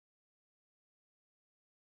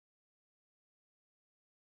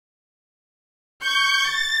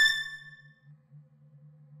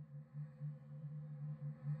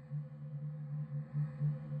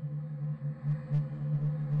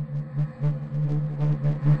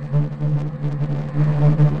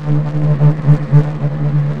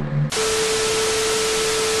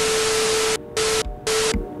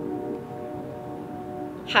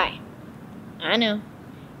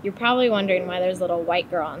You're probably wondering why there's a little white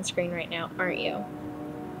girl on screen right now, aren't you?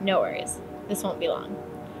 No worries, this won't be long.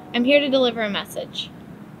 I'm here to deliver a message.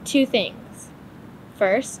 2 things.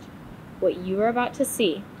 First, what you are about to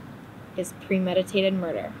see is premeditated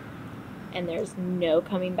murder, and there's no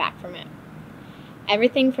coming back from it.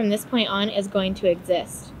 Everything from this point on is going to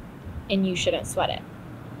exist, and you shouldn't sweat it.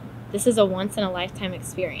 This is a once-in-a-lifetime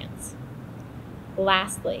experience.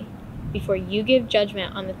 Lastly, before you give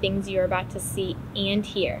judgment on the things you're about to see and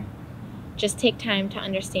hear, just take time to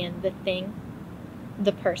understand the thing,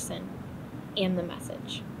 the person, and the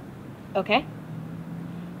message. Okay?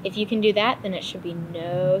 If you can do that, then it should be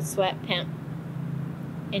no sweat, pimp.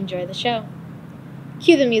 Enjoy the show.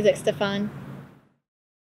 Cue the music, Stefon.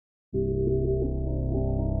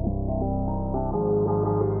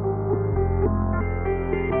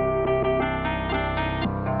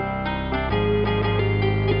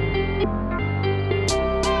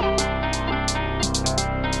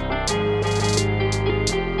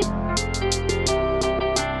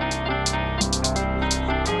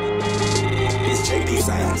 JP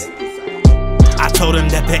Soundz. I told him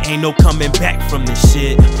that there ain't no coming back from this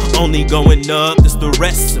shit. Only going up, this the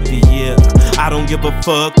recipe, yeah. I don't give a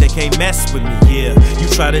fuck, they can't mess with me, yeah. You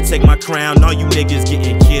try to take my crown, all you niggas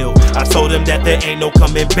getting killed. I told him that there ain't no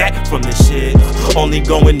coming back from this shit. Only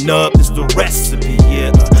going up, this the recipe,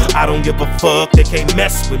 yeah. I don't give a fuck, they can't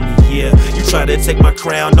mess with me, yeah. You try to take my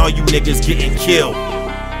crown, all you niggas getting killed.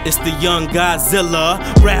 It's the young Godzilla,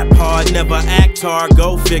 rap hard, never act hard,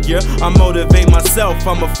 go figure. I motivate myself,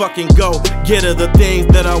 I'm a fucking go getter. The things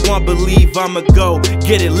that I want, believe I'ma go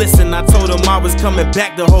get it. Listen, I told them I was coming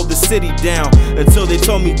back to hold the city down, until they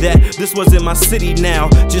told me that this wasn't my city now.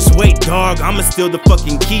 Just wait, dog, I'ma steal the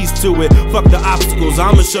fucking keys to it. Fuck the obstacles,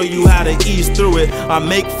 I'ma show you how to ease through it. I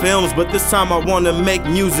make films, but this time I wanna make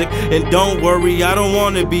music. And don't worry, I don't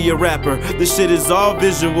wanna be a rapper. This shit is all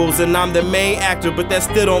visuals and I'm the main actor, but that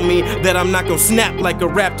still don't mean that I'm not gonna snap like a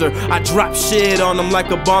raptor. I drop shit on them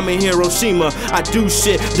like a bomb in Hiroshima. I do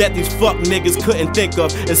shit that these fuck niggas couldn't think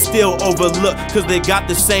of and still overlook, cause they got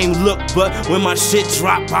the same look. But when my shit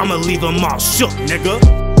drop, I'ma leave them all shook, nigga.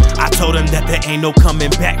 I told him that there ain't no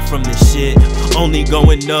coming back from this shit. Only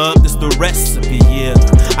going up, this the recipe, yeah.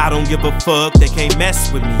 I don't give a fuck, they can't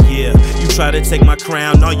mess with me, yeah. You try to take my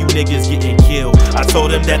crown, all you niggas getting killed. I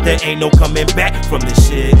told him that there ain't no coming back from this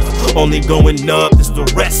shit. Only going up, this the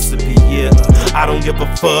recipe, yeah. I don't give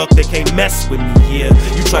a fuck, they can't mess with me,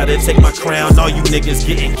 yeah. You try to take my crown, all you niggas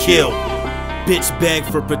getting killed. Bitch beg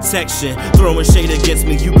for protection, throwing shade against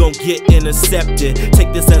me, you gon' get intercepted.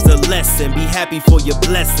 Take this as a lesson, be happy for your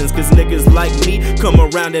blessings, cause niggas like me come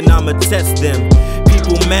around and I'ma test them.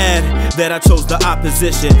 People mad that I chose the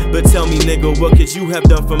opposition, but tell me nigga, what could you have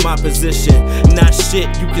done for my position? Not shit,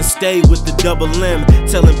 you can stay with the double M,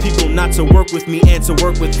 telling people not to work with me and to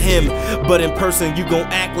work with him. But in person you gon'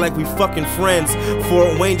 act like we fucking friends.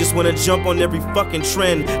 Fort Wayne just wanna jump on every fucking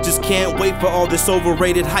trend. Just can't wait for all this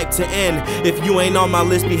overrated hype to end. If you ain't on my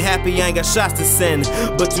list, be happy I ain't got shots to send.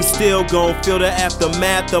 But you still gon' feel the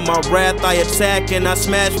aftermath of my wrath. I attack and I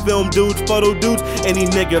smash film dudes, photo dudes. Any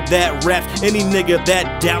nigga that raps, any nigga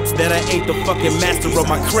that doubts that I ain't the fucking master of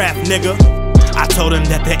my craft, nigga. I told him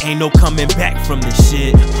that there ain't no coming back from this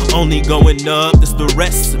shit. Only going up, this the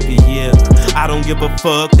recipe, yeah. I don't give a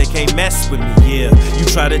fuck, they can't mess with me, yeah. You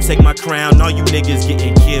try to take my crown, all you niggas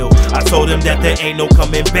getting killed. I told him that there ain't no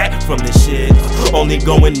coming back from this shit. Only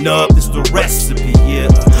going up, this the recipe, yeah.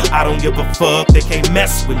 I don't give a fuck, they can't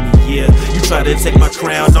mess with me, yeah. You try to take my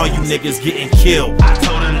crown, all you niggas getting killed. I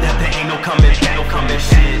told him that there ain't no coming back, no coming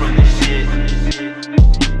shit from this shit.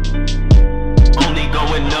 Only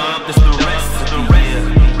going up, this the recipe, yeah.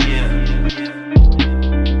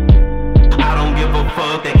 I don't give a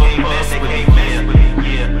fuck, they can't mess with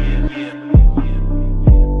me, yeah.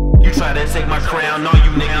 You try to take my crown, all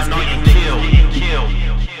you niggas getting killed.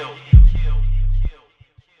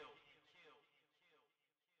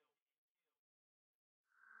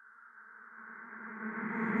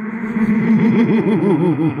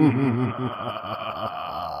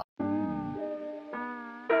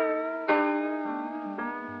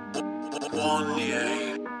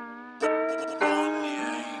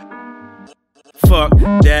 Fuck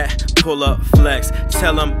that, pull up flex.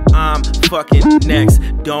 Tell them I'm fucking next.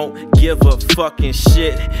 Don't give a fucking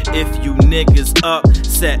shit if you niggas up.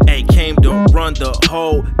 set, ayy, came to run the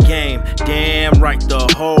whole game. Damn right, the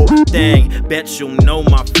whole thing. Bet you know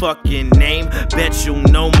my fucking name. Bet you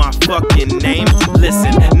know my fucking name.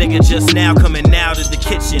 Listen, nigga just now coming out of the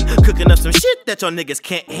kitchen, cooking up some shit that y'all niggas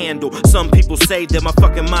can't handle. Some people say that my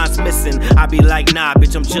fucking mind's missing. I be like, nah,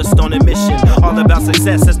 bitch, I'm just on a mission. All about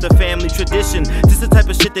success, that's the family tradition. This the type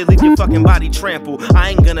of shit that leave your fucking body trampled.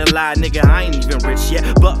 I ain't gonna lie, nigga, I ain't even rich yet,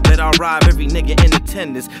 but bet I'll rob every nigga in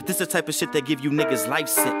attendance. This the type of shit that give you niggas life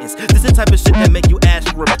sentence. This the type of shit that make you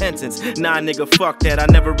ask for repentance. Nah, nigga, fuck that, I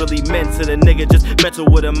never really meant to. The nigga just mental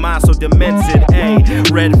with a mind so demented.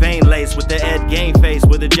 Ayy, red vein lace with the Ed Gein face,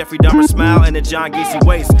 with a Jeffrey Dahmer smile and a John Gacy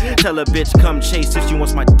waist. Tell a bitch come chase if she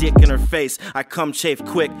wants my dick in her face. I come chafe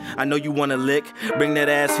quick, I know you wanna lick. Bring that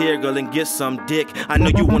ass here, girl, and get some dick. I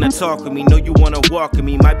know you wanna talk with me, know you wanna walk with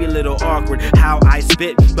me. Might be a little awkward how I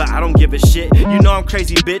spit, but I don't give a shit. You know I'm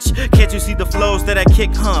crazy, bitch. Can't you see the flows that I kick,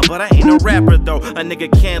 huh? But I ain't a rapper though. A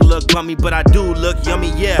nigga can't look bummy, but I do look yummy,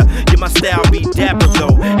 yeah. Yeah, my style be dapper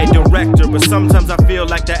though. A director, but sometimes I feel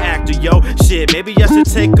like the actor, yo. Shit, maybe I should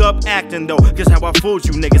take up acting though, cause how I fooled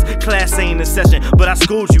you niggas. Class ain't in session, but I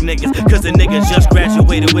schooled you niggas, cause the nigga just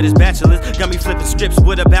graduated with his bachelor's. Got me flipping scripts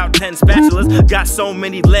with about 10 spatulas. Got so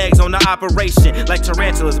many legs on the operation, like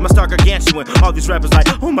tarantulas. My star gargantuan. All these rappers like,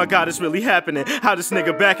 oh my god, it's really happening. How this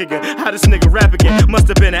nigga back again? How this nigga rap again? Must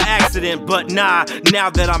have been an accident, but nah. Now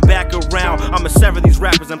that I'm back around, I'ma sever these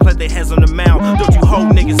rappers and plant their heads on the mound. Don't you hoe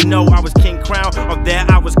niggas know I was King Crown? Or that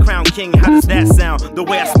I was Crown King? How does that sound? The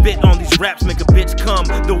way I spit on these raps make a bitch come.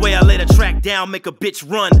 The way I lay the track down make a bitch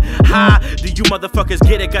run. Ha! Do you motherfuckers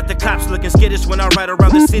get it? Got the cops looking skittish when I ride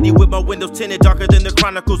around the city with my windows tinted, darker than the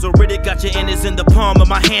Chronicles of Riddick. Got your innards in the palm of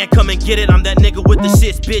my hand, come and get it. I'm that nigga with the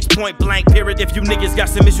shits, bitch, point blank, period. If you niggas got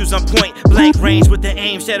some issues, I'm point blank range with the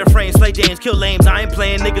aim, shatter frames, slay dames, kill lames. I ain't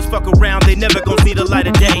playing, niggas fuck around, they never gon' see the light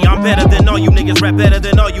of day. I'm better than all you niggas, rap better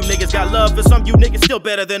than all you niggas. Got love for some you niggas, still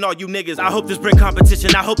better than all you niggas. I hope this bring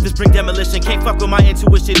competition, I hope this bring demolition. Can't fuck with my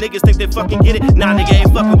intuition, niggas think they fucking get it. Nah, nigga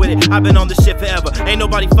ain't fucking with it, I've been on this shit forever. Ain't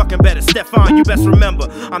nobody fucking better, Stefon, you best remember.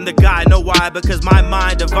 I'm the guy, know why? Because my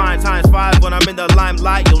mind divine times 5. When I'm in the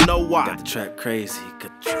limelight, you'll know why. Got the trap crazy,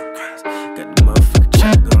 got the trap crazy. Got the motherfucking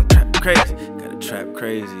trap going, trap crazy. Got the trap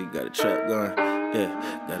crazy, got the trap going.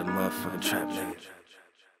 Yeah, got a motherfucking trap nigga.